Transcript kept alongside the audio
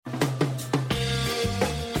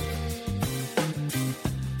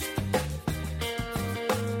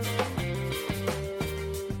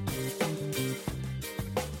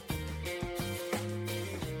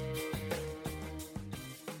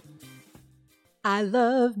I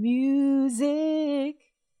love music,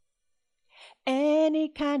 any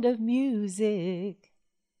kind of music.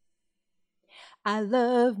 I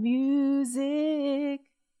love music,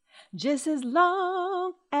 just as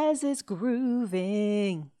long as it's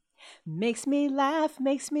grooving. Makes me laugh,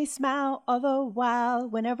 makes me smile all the while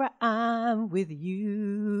whenever I'm with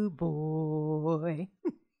you, boy.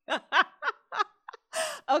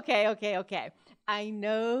 Okay. I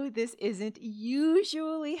know this isn't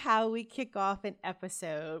usually how we kick off an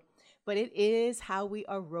episode, but it is how we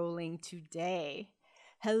are rolling today.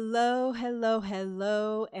 Hello,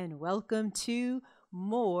 and welcome to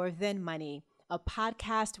More Than Money, a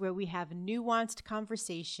podcast where we have nuanced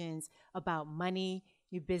conversations about money,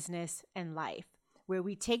 your business, and life, where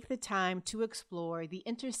we take the time to explore the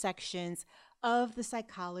intersections of the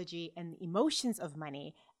psychology and the emotions of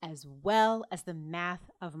money, as well as the math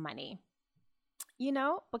of money.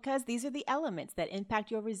 Because these are the elements that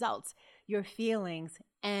impact your results, your feelings,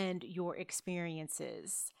 and your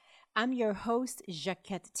experiences. I'm your host,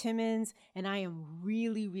 Jacquette Timmons, and I am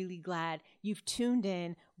really glad you've tuned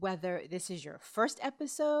in, whether this is your first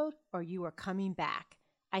episode or you are coming back.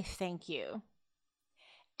 I thank you.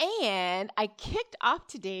 And I kicked off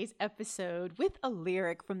today's episode with a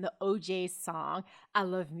lyric from the OJ's song, I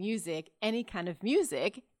Love Music, Any Kind of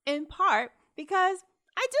Music, in part because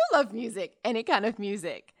I do love music, any kind of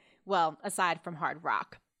music. Well, aside from hard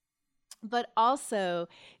rock. But also,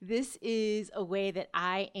 this is a way that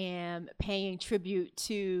I am paying tribute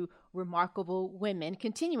to remarkable women,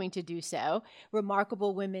 continuing to do so,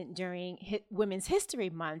 remarkable women during Women's History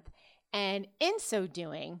Month. And in so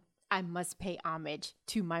doing, I must pay homage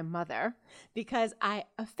to my mother because I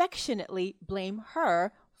affectionately blame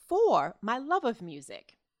her for my love of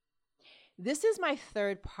music. This is my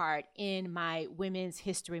third part in my Women's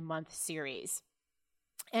History Month series.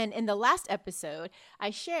 And in the last episode, I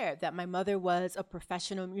shared that my mother was a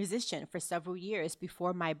professional musician for several years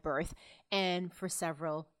before my birth and for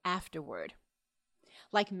several afterward.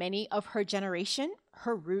 Like many of her generation,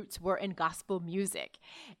 her roots were in gospel music.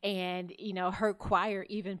 And, her choir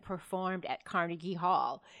even performed at Carnegie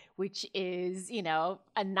Hall, which is,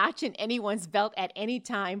 a notch in anyone's belt at any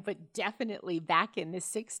time, but definitely back in the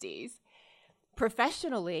 60s.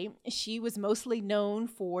 Professionally, she was mostly known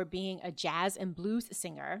for being a jazz and blues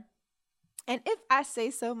singer. And if I say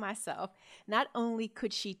so myself, not only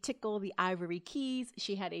could she tickle the ivory keys,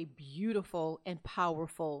 she had a beautiful and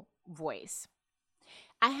powerful voice.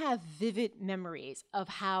 I have vivid memories of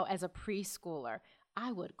how, as a preschooler,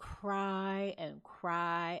 I would cry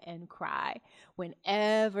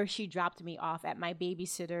whenever she dropped me off at my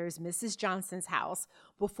babysitter's, Mrs. Johnson's house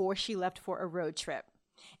before she left for a road trip.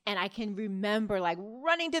 And I can remember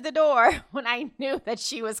running to the door when I knew that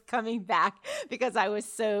she was coming back because I was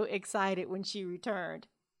so excited when she returned.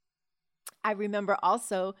 I remember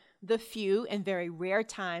also the few and very rare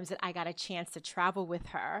times that I got a chance to travel with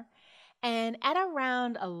her. And at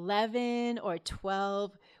around 11 or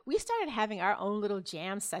 12, we started having our own little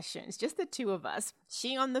jam sessions, just the two of us,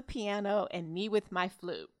 she on the piano and me with my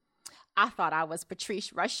flute. I thought I was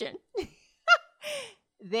Patrice Rushen.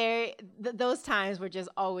 Those times were just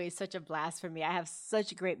always such a blast for me. I have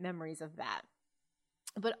such great memories of that.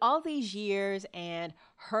 But all these years and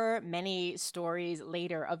her many stories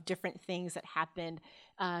later of different things that happened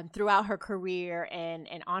throughout her career and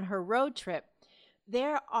on her road trip,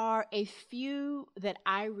 there are a few that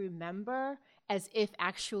I remember as if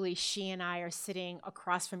actually she and I are sitting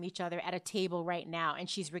across from each other at a table right now, and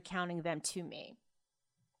she's recounting them to me.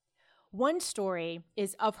 One story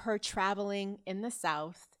is of her traveling in the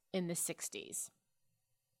South in the 60s.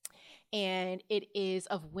 And it is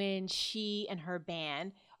of when she and her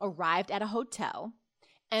band arrived at a hotel,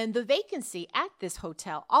 and the vacancy at this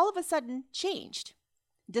hotel all of a sudden changed,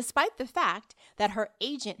 despite the fact that her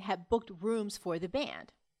agent had booked rooms for the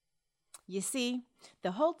band. You see,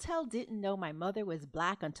 the hotel didn't know my mother was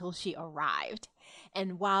Black until she arrived.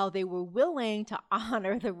 And while they were willing to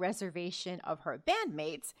honor the reservation of her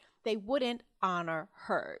bandmates, they wouldn't honor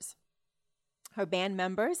hers. Her band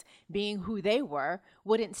members, being who they were,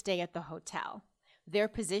 wouldn't stay at the hotel. Their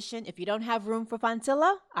position, if you don't have room for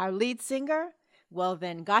Fontilla, our lead singer, well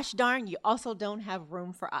then, gosh darn, you also don't have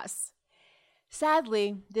room for us.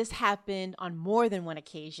 Sadly, this happened on more than one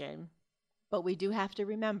occasion, but we do have to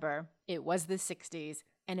remember it was the 60s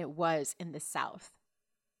and it was in the South.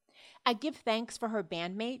 I give thanks for her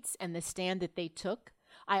bandmates and the stand that they took.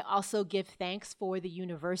 I also give thanks for the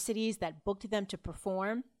universities that booked them to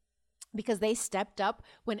perform because they stepped up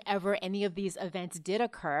whenever any of these events did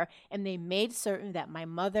occur, and they made certain that my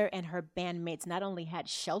mother and her bandmates not only had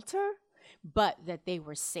shelter, but that they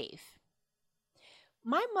were safe.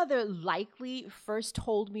 My mother likely first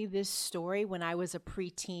told me this story when I was a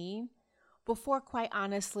preteen, before, quite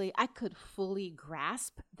honestly, I could fully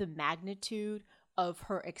grasp the magnitude of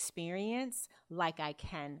her experience like I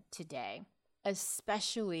can today,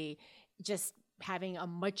 especially just having a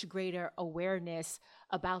much greater awareness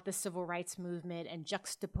about the civil rights movement and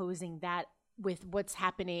juxtaposing that with what's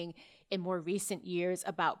happening in more recent years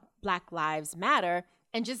about Black Lives Matter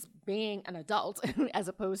and just being an adult as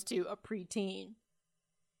opposed to a preteen.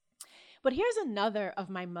 But here's another of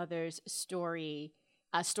my mother's stories,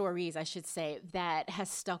 I should say, that has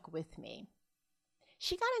stuck with me.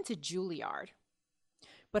 She got into Juilliard,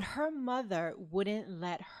 but her mother wouldn't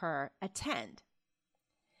let her attend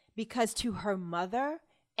because to her mother,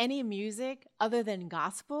 any music other than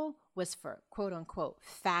gospel was for quote unquote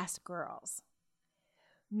fast girls.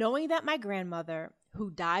 Knowing that my grandmother,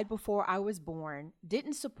 who died before I was born,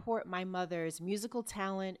 didn't support my mother's musical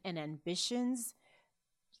talent and ambitions,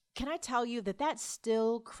 can I tell you that that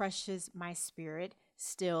still crushes my spirit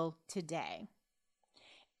still today?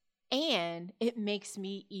 And it makes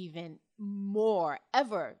me even more,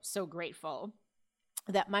 ever so grateful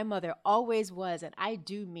that my mother always was, and I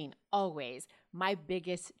do mean always, my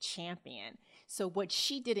biggest champion. So what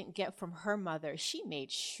she didn't get from her mother, she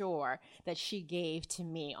made sure that she gave to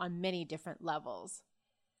me on many different levels.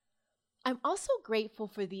 I'm also grateful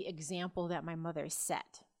for the example that my mother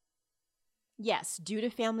set. Yes, due to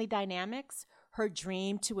family dynamics, her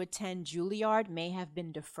dream to attend Juilliard may have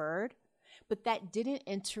been deferred, but that didn't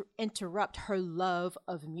interrupt her love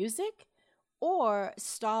of music or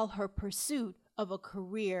stall her pursuit of a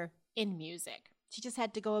career in music. She just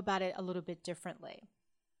had to go about it a little bit differently.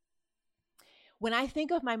 When I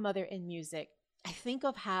think of my mother in music, I think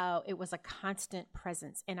of how it was a constant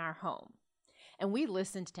presence in our home. And we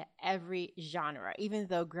listened to every genre, even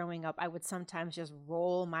though growing up, I would sometimes just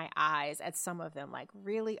roll my eyes at some of them, like,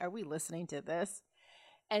 really, are we listening to this?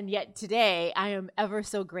 And yet today, I am ever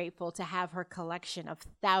so grateful to have her collection of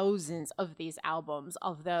thousands of these albums,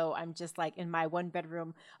 although I'm just like in my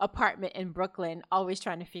one-bedroom apartment in Brooklyn, always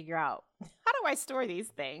trying to figure out, how do I store these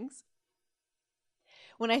things?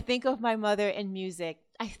 When I think of my mother and music,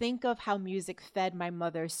 I think of how music fed my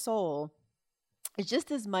mother's soul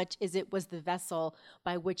just as much as it was the vessel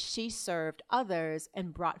by which she served others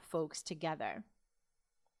and brought folks together.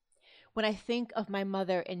 When I think of my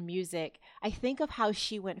mother in music, I think of how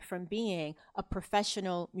she went from being a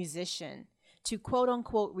professional musician to quote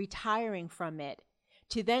unquote retiring from it,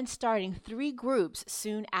 to then starting 3 groups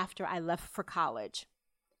soon after I left for college: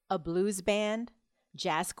 a blues band,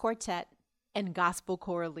 jazz quartet, and gospel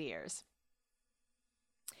choraleers.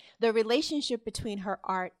 The relationship between her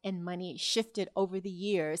art and money shifted over the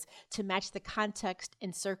years to match the context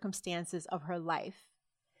and circumstances of her life,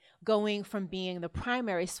 going from being the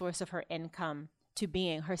primary source of her income to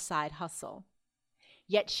being her side hustle.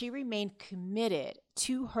 Yet she remained committed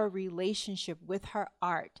to her relationship with her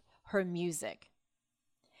art, her music.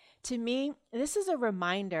 To me, this is a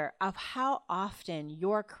reminder of how often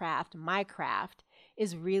your craft, my craft,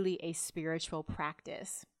 is really a spiritual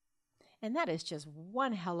practice. And that is just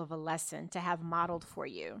one hell of a lesson to have modeled for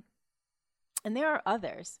you. And there are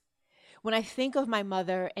others. When I think of my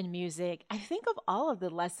mother and music, I think of all of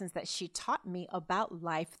the lessons that she taught me about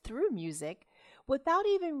life through music without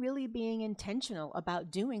even really being intentional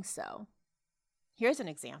about doing so. Here's an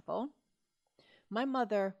example. My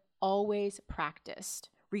mother always practiced,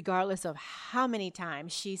 regardless of how many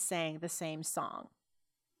times she sang the same song.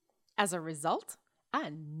 As a result, I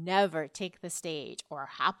never take the stage or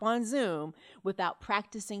hop on Zoom without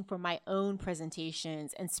practicing for my own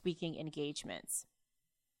presentations and speaking engagements.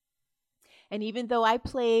 And even though I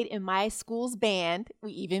played in my school's band,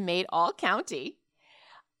 we even made all county,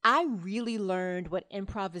 I really learned what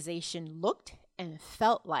improvisation looked and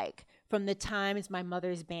felt like from the times my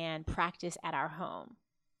mother's band practiced at our home.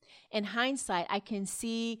 In hindsight, I can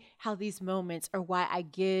see how these moments are why I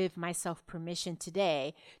give myself permission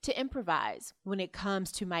today to improvise when it comes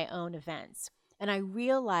to my own events. And I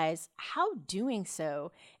realize how doing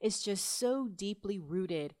so is just so deeply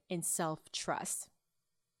rooted in self-trust.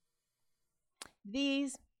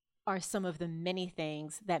 These are some of the many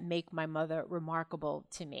things that make my mother remarkable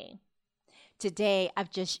to me. Today, I've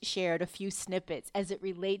just shared a few snippets as it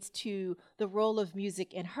relates to the role of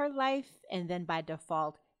music in her life and then by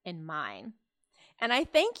default in mine. And I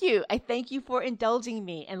thank you. I thank you for indulging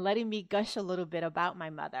me and letting me gush a little bit about my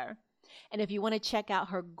mother. And if you want to check out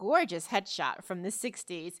her gorgeous headshot from the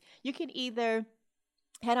 60s, you can either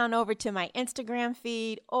head on over to my Instagram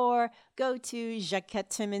feed or go to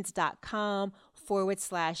JaquetteTimmons.com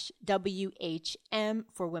 /WHM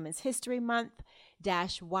for Women's History Month.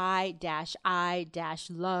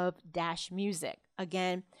 /y-i-love-music.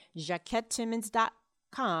 Again,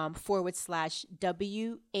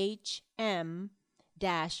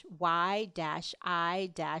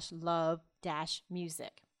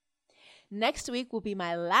 jacquettetimmons.com/WHM-Y-I-love-music. Next week will be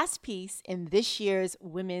my last piece in this year's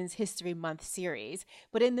Women's History Month series.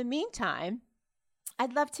 But in the meantime,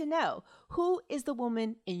 I'd love to know, who is the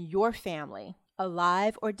woman in your family,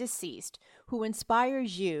 alive or deceased, who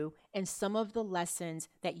inspires you and some of the lessons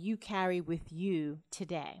that you carry with you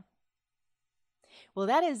today? Well,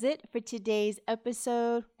 that is it for today's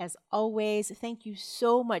episode. As always, thank you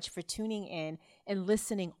so much for tuning in and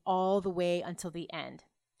listening all the way until the end.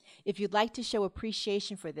 If you'd like to show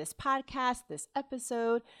appreciation for this podcast, this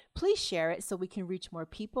episode, please share it so we can reach more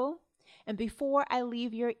people. And before I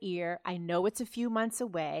leave your ear, I know it's a few months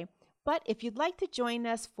away, but if you'd like to join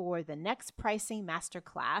us for the next pricing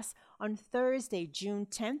masterclass on Thursday, June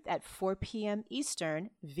 10th at 4 p.m.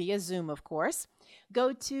 Eastern, via Zoom, of course,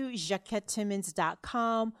 go to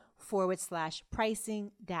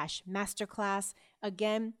jacquettetimmons.com/pricing-masterclass.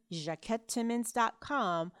 Again,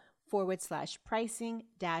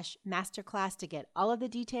 jacquettetimmons.com/pricing-masterclass to get all of the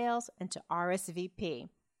details and to RSVP.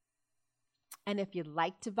 And if you'd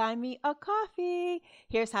like to buy me a coffee,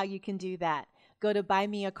 here's how you can do that. Go to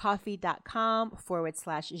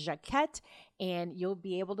buymeacoffee.com/Jacquette, and you'll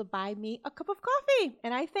be able to buy me a cup of coffee.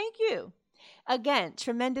 And I thank you. Again,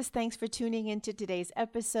 tremendous thanks for tuning into today's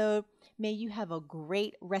episode. May you have a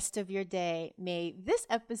great rest of your day. May this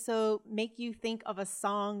episode make you think of a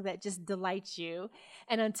song that just delights you.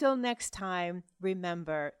 And until next time,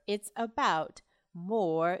 remember, it's about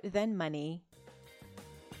more than money.